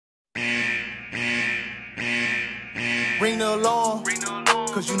Ring the alarm,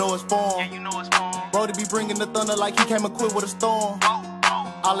 cause you know it's form. Brody be bringing the thunder like he came equipped with a storm.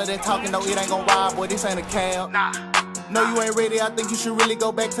 All of that talking, though, it ain't gon' ride, boy, this ain't a cab. No, you ain't ready, I think you should really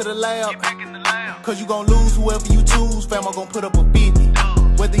go back to the lab. Cause you gon' lose whoever you choose, fam, I'm gon' put up a 50.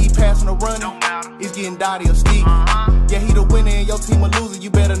 Whether he passing or running, it's getting dotty or sticky. Yeah, he the winner and your team a loser,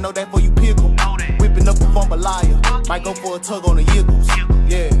 you better know that before you pick him. Whipping up a jambalaya, might go for a tug on the yiggles.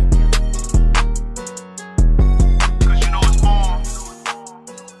 Yeah.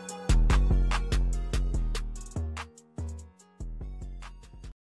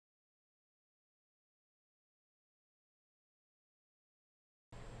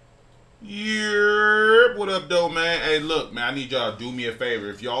 Yeah, what up, though, man? Hey, look, man, I need y'all to do me a favor.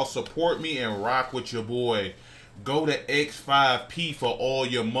 If y'all support me and rock with your boy, go to X5P for all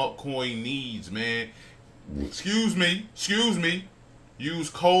your MUT coin needs, man. Excuse me. Use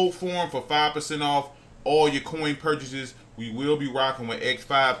code form for 5% off all your coin purchases. We will be rocking with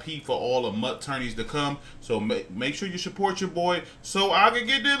X5P for all the MUT tourneys to come. So make sure you support your boy so I can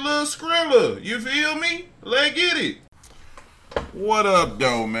get that little Skrilla. You feel me? Let's get it. What up,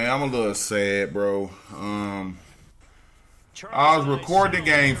 though, man? I'm a little sad, bro. I was recording the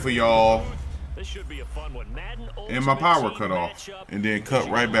game for y'all, and my power cut off, and then cut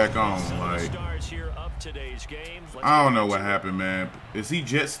right back on. Like, I don't know what happened, man. Is he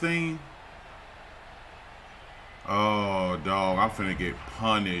Jetstein? Oh, dog, I'm finna get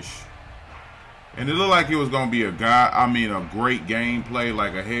punished. And it looked like it was gonna be a great gameplay,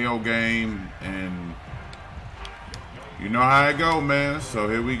 like a hell game, and you know how it go, man. So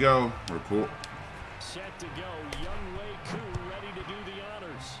here we go. Report. Set to go. Young Wei Koo ready to do the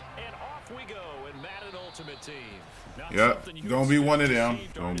honors. And off we go in Madden Ultimate Team. Yep. Gonna be one of them.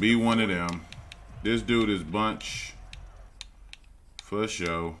 Gonna be one of them. This dude is bunch. For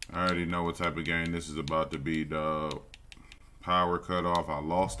sure. I already know what type of game this is about to be, dog. Power cut off. I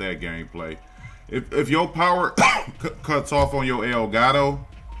lost that gameplay. If your power cuts off on your Elgato,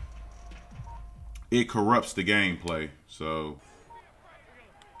 it corrupts the gameplay. So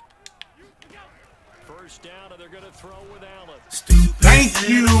first down, and they're going to throw with Allen. Thank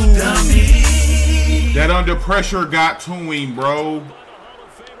you. That under pressure got to him, bro.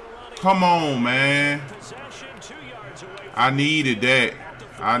 Come on, man. I needed that.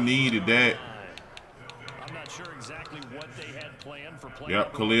 I'm not sure exactly what they had planned for play.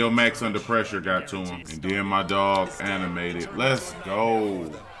 Yep, Khalil Max under pressure got to him. And then my dog animated. Let's go.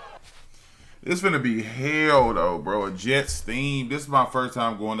 This is gonna be hell, though, bro. A Jets theme. This is my first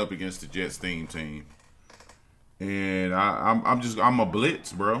time going up against the Jets theme team, and I'm a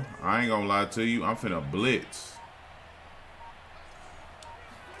blitz, bro. I ain't gonna lie to you. I'm finna blitz.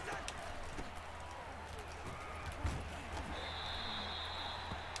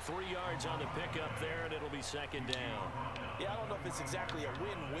 On the pickup there, and it'll be second down. Yeah, I don't know if it's exactly a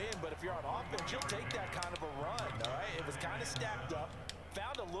win-win, but if you're on offense, you'll take that kind of a run, all right? It was kind of stacked up.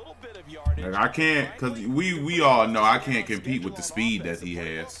 Found a little bit of yardage. Like, I can't, because we all know I can't compete with the speed that he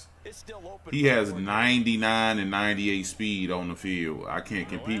has. He has 99 and 98 speed on the field. I can't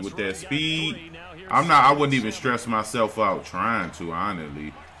compete with that speed. I wouldn't even stress myself out trying to,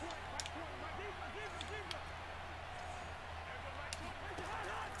 honestly.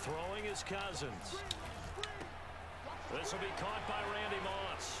 Throwing his Cousins. This will be caught by Randy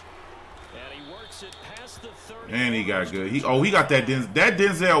Moss. And he works it past the 30. And he got good. He got that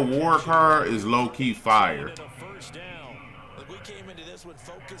Denzel Ward card is low key fire.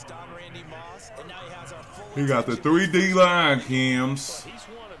 He got the 3D line cams.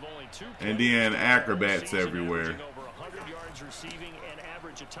 And then acrobats everywhere.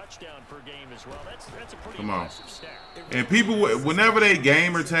 Come on. And people, whenever they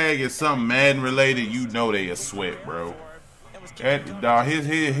gamer tag is something Madden related, you know they a sweat, bro.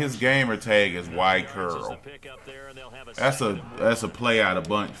 His gamer tag is White Curl. That's a play out of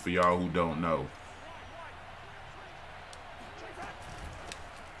bunch for y'all who don't know.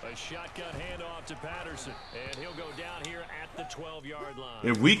 A shotgun handoff to Patterson, and he'll go down here at the 12-yard line.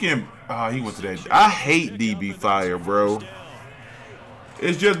 If we can, he went to that. I hate DB Fire, bro.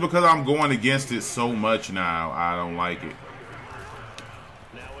 It's just because I'm going against it so much now. I don't like it.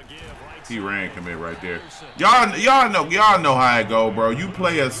 He ran commit right there. Y'all know how it go, bro. You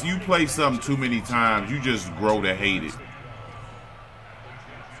play something too many times, you just grow to hate it.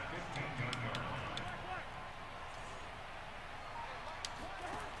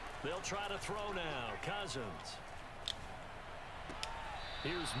 They'll try to throw now. Cousins.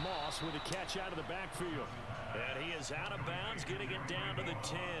 Here's Moss with a catch out of the backfield. And he is out of bounds, getting it down to the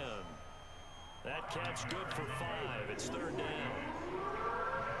 10. That catch good for 5. It's third down.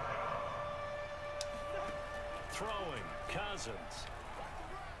 throwing, Cousins.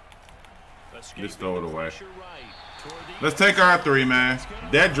 Just throw it away. Let's take our 3, man.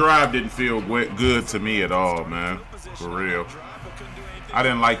 That drive didn't feel good to me at all, man. For real. I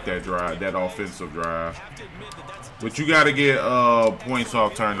didn't like that drive, that offensive drive. But you got to get points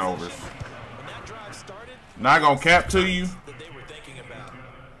off turnovers. Not going to cap to you.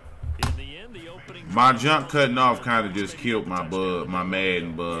 My jump cutting off kind of just killed my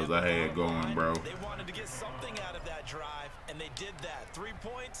Madden buzz I had going, bro.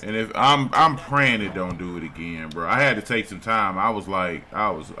 And if I'm praying it don't do it again, bro. I had to take some time. I was like,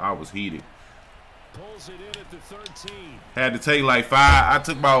 I was heated. Had to take like 5. I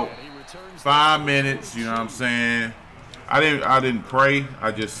took about 5 minutes. You know what I'm saying? I didn't pray.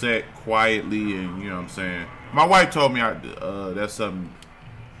 I just sat quietly, and you know what I'm saying. My wife told me that's something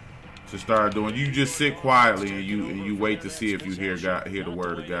to start doing. You just sit quietly and you wait to see if you hear the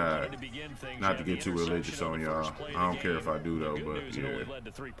word of God. Not to get too religious on y'all. I don't care if I do though, but yeah.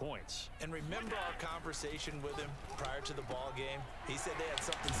 And remember our conversation with him prior to the ball game? He said they had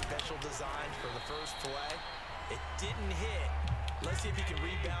something special designed for the first play. It didn't hit. Let's see if he can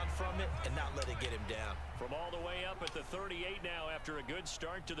rebound from it and not let it get him down. From all the way up at the 38 now after a good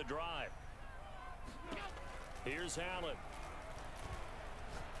start to the drive. Here's Allen.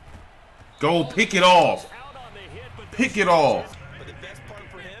 Go pick it off. Pick it off. But the best part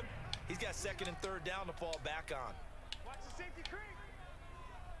for him, he's got 2nd and 3rd down to fall back on.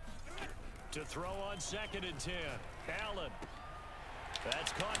 To throw on 2nd and 10. Allen.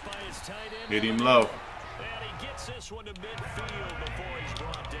 That's caught by his tight end. Hit him low. And he gets this one to midfield before he's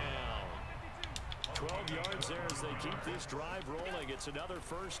brought down. 12 yards there as they keep this drive rolling. It's another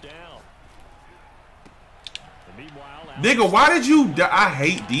 1st down. Nigga, why did you die? I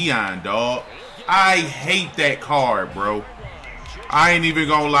hate Dion, dog. I hate that card, bro. I ain't even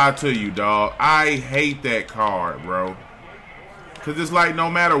gonna lie to you, dog. I hate that card, bro. Cause it's like no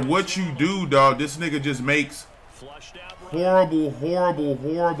matter what you do, dog, this nigga just makes horrible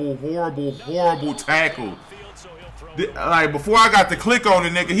tackle. Like before I got to click on the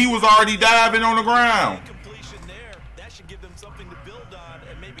nigga, he was already diving on the ground. That should give them something to build on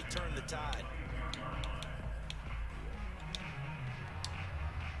and maybe turn the tide.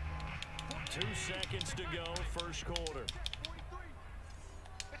 2 seconds to go, 1st quarter.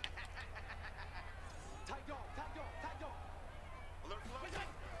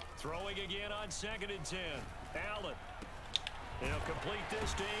 Throwing again on 2nd and 10. Allen. He'll complete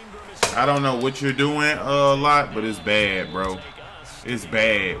this to Ingram. I don't know what you're doing a lot, but it's bad, bro. It's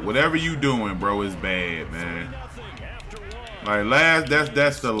bad. Whatever you doing, bro, is bad, man. Like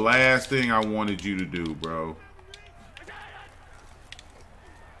that's the last thing I wanted you to do, bro.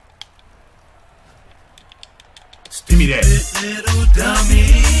 Give me that.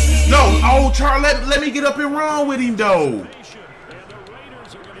 No, oh Charles, let me get up and run with him though.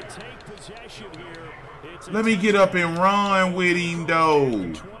 Let me get up and run with him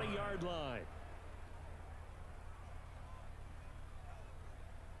though.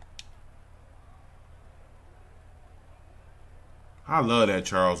 I love that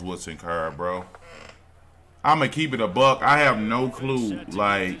Charles Woodson card, bro. I'm going to keep it a buck. I have no clue,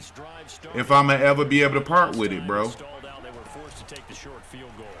 like, if I'm going to ever be able to part with it, bro. And the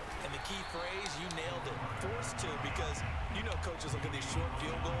key phrase, you nailed it. Forced to, because you know coaches look at these short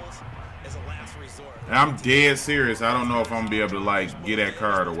field goals as a last resort. And I'm dead serious. I don't know if I'm going to be able to, like, get that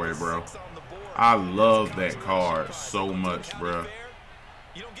card away, bro. I love that card so much, bro.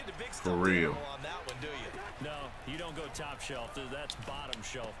 For real. No, you don't go top shelf. That's bottom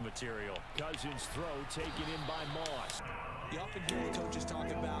shelf material. Cousins throw taken in by Moss. You often hear the coaches talk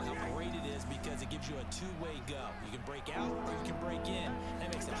about how great it is because it gives you a two-way go. You can break out or you can break in.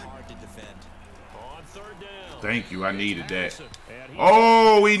 That makes it hard to defend. On 3rd down. Thank you. I needed that.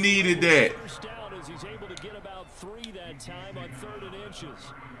 Oh, we needed that. First down as he's able to get about 3 that time on 3rd and inches.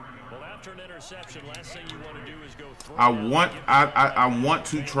 Well, after an interception, last thing you want to do is go through. I want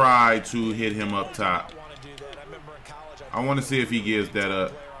to try to hit him up top. I want to see if he gives that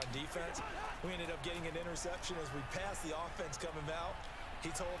up. We ended up getting an interception as we passed the offense coming out. He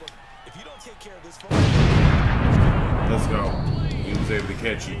told him, if you don't take care of this phone. Let's go. He was able to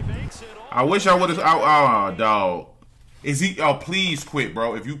catch you. I wish I would have. Oh, dog. Is he? Oh, please quit,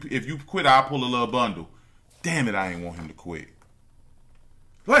 bro. If you quit, I'll pull a little bundle. Damn it, I ain't want him to quit.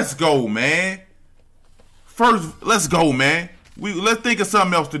 Let's go, man. First, let's go, man. Let's think of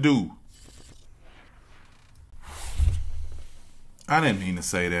something else to do. I didn't mean to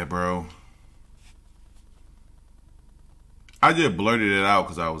say that, bro. I just blurted it out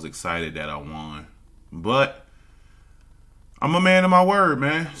because I was excited that I won. But I'm a man of my word,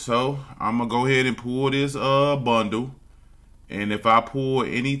 man. So I'm gonna go ahead and pull this bundle. And if I pull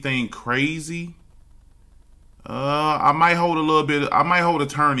anything crazy, I might hold a little bit. I might hold a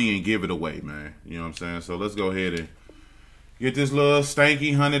tourney and give it away, man. You know what I'm saying? So let's go ahead and get this little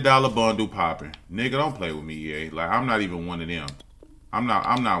stanky $100 bundle popping. Nigga, don't play with me, EA. Like, I'm not even one of them. I'm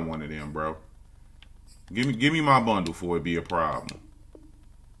not one of them, bro. Give me my bundle before it be a problem.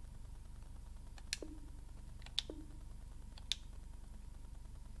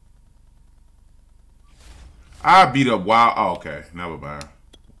 I beat up Wild. Oh, okay, never mind.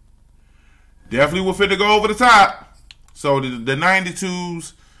 Definitely will fit to go over the top. So the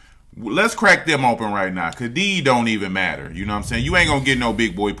 92s, let's crack them open right now. Cause these don't even matter. You know what I'm saying? You ain't gonna get no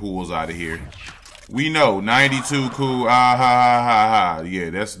big boy pools out of here. We know 92 cool. Ah ha ha ha ha. Yeah,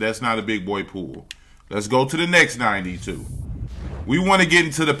 that's not a big boy pool. Let's go to the next 92. We want to get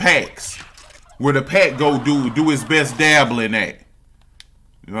into the packs where the pack go do its best dabbling at.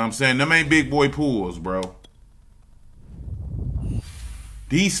 You know what I'm saying? Them ain't big boy pools, bro.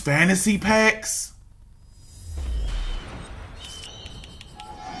 These fantasy packs.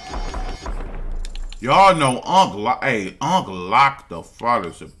 Y'all know Unc lock the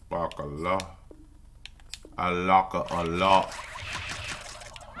father said Allah. Allah.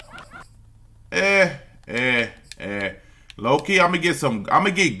 Low key, I'm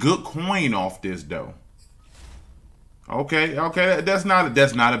gonna get good coin off this though. Okay. That's not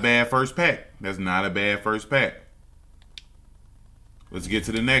a bad first pack. That's not a bad first pack. Let's get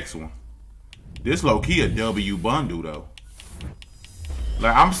to the next one. This low key a W bundle though.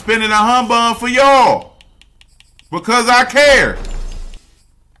 Like, I'm spending a humbug for y'all because I care.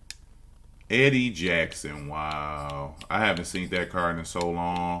 Eddie Jackson, wow. I haven't seen that card in so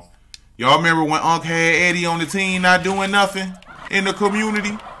long. Y'all remember when Unc had Eddie on the team not doing nothing in the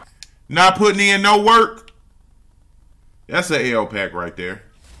community? Not putting in no work? That's an L pack right there.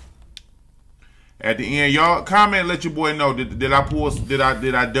 At the end, y'all comment, let your boy know, did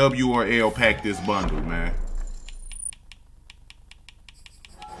I W or L pack this bundle, man?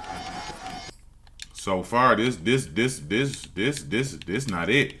 So far, this not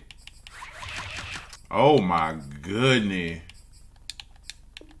it. Oh my goodness.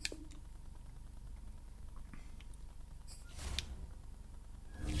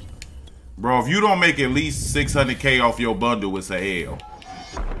 Bro, if you don't make at least 600K off your bundle, it's a L.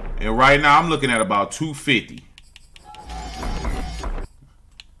 And right now, I'm looking at about 250.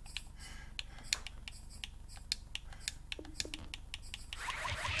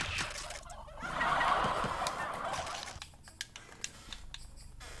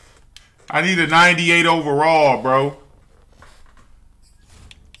 I need a 98 overall, bro.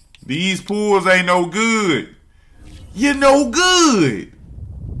 These pools ain't no good. You're no good.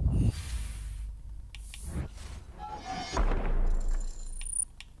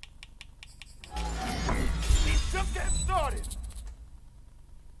 Just getting started.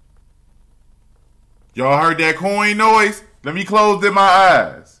 Y'all heard that coin noise? Let me close in my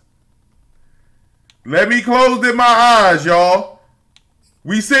eyes. Let me close in my eyes, y'all.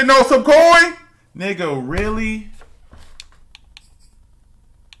 We sitting on some coin? Nigga, really?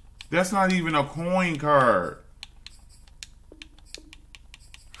 That's not even a coin card.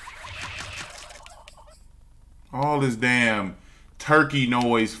 All this damn turkey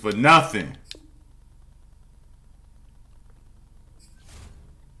noise for nothing.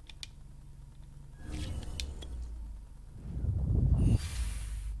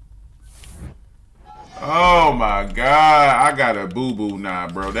 Oh my God, I got a boo-boo now,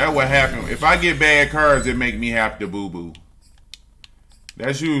 bro. That what happened. If I get bad cards, it make me have to boo-boo.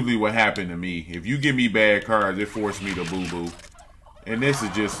 That's usually what happened to me. If you give me bad cards, it forced me to boo-boo. And this is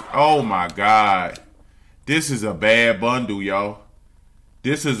just, oh my God. This is a bad bundle, y'all.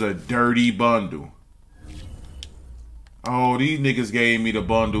 This is a dirty bundle. Oh, these niggas gave me the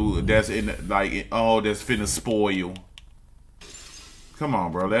bundle that's in, like, oh, that's finna spoil. Come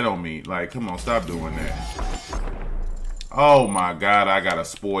on, bro. That don't mean, like, come on, stop doing that. Oh my God, I got a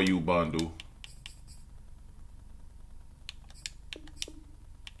spoil you bundle.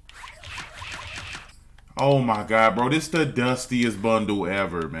 Oh my God, bro. This the dustiest bundle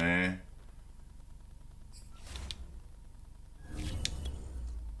ever, man.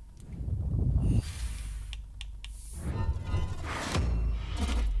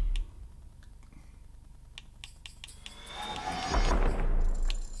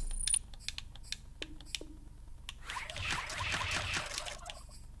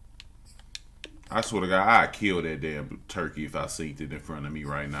 I swear to God, I'd kill that damn turkey if I seen it in front of me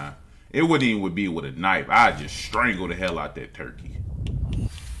right now. It wouldn't even be with a knife. I'd just strangle the hell out that turkey.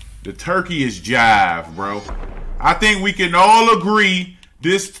 The turkey is jive, bro. I think we can all agree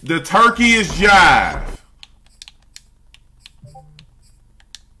the turkey is jive.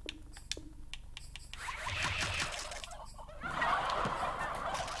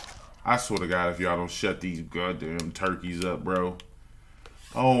 I swear to God, if y'all don't shut these goddamn turkeys up, bro.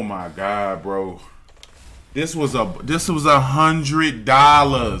 Oh my God, bro. This was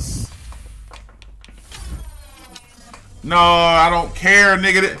 $100. No, I don't care,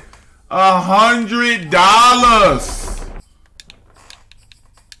 nigga. $100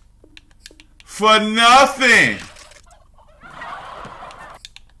 for nothing.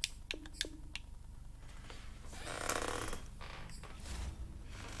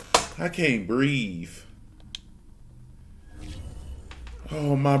 I can't breathe.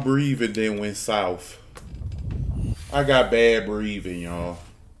 Oh, my breathing then went south. I got bad breathing, y'all.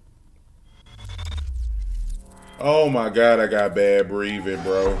 Oh my God, I got bad breathing,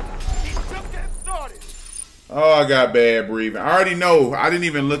 bro. Oh, I got bad breathing. I already know. I didn't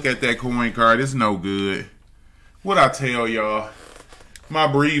even look at that coin card. It's no good. What I tell y'all? My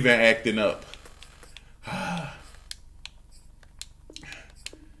breathing acting up.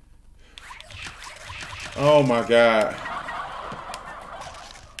 Oh my God.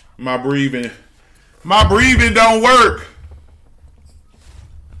 My breathing don't work.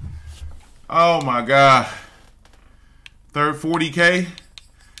 Oh my God. 40K?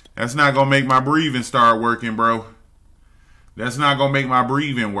 That's not gonna make my breathing start working, bro. That's not gonna make my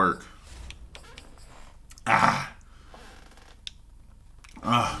breathing work.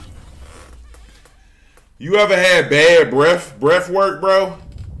 You ever had bad breath work, bro?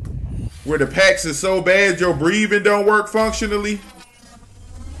 Where the packs is so bad your breathing don't work functionally?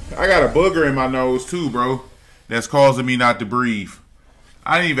 I got a booger in my nose too, bro. That's causing me not to breathe.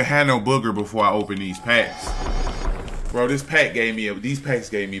 I didn't even have no booger before I opened these packs. Bro, these packs gave me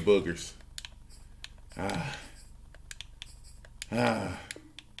boogers.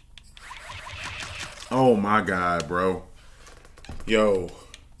 Oh my God, bro. Yo.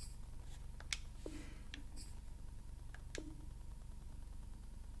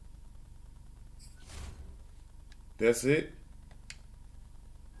 That's it?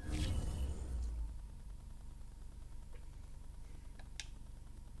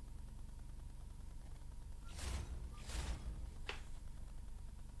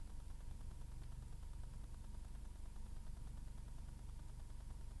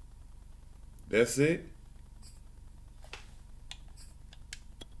 That's it?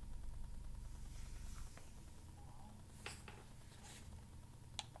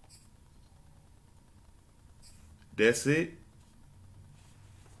 That's it?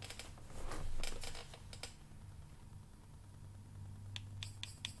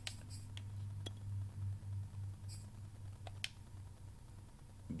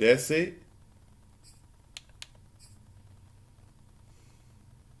 That's it?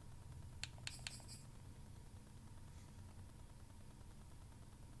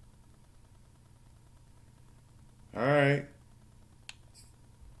 All right.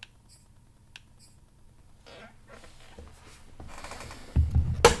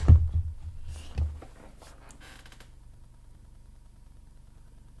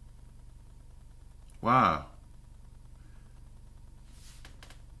 Wow.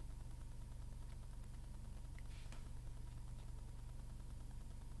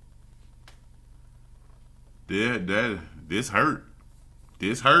 This hurt.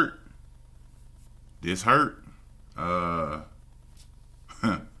 This hurt. This hurt.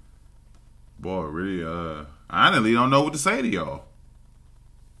 Boy, really, I honestly don't know what to say to y'all.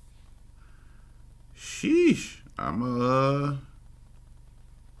 Sheesh.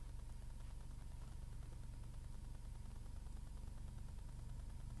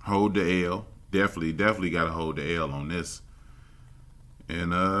 Hold the L. Definitely got to hold the L on this.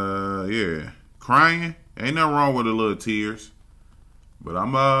 And, yeah. Crying. Ain't nothing wrong with a little tears. But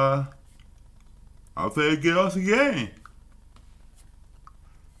I'll finna get off the game.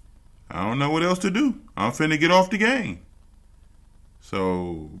 I don't know what else to do. I'm finna get off the game.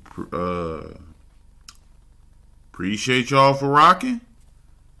 So, appreciate y'all for rocking.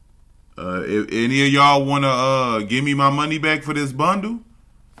 If any of y'all want to give me my money back for this bundle,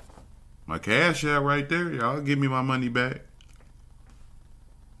 my cash out right there. Y'all give me my money back.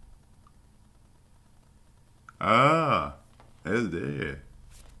 That's there.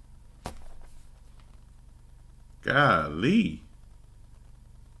 Golly.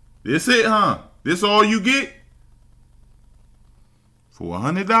 This it, huh? This all you get? For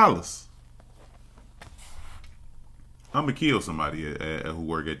 $100. I'm going to kill somebody who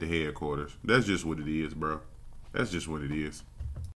work at the headquarters. That's just what it is, bro. That's just what it is.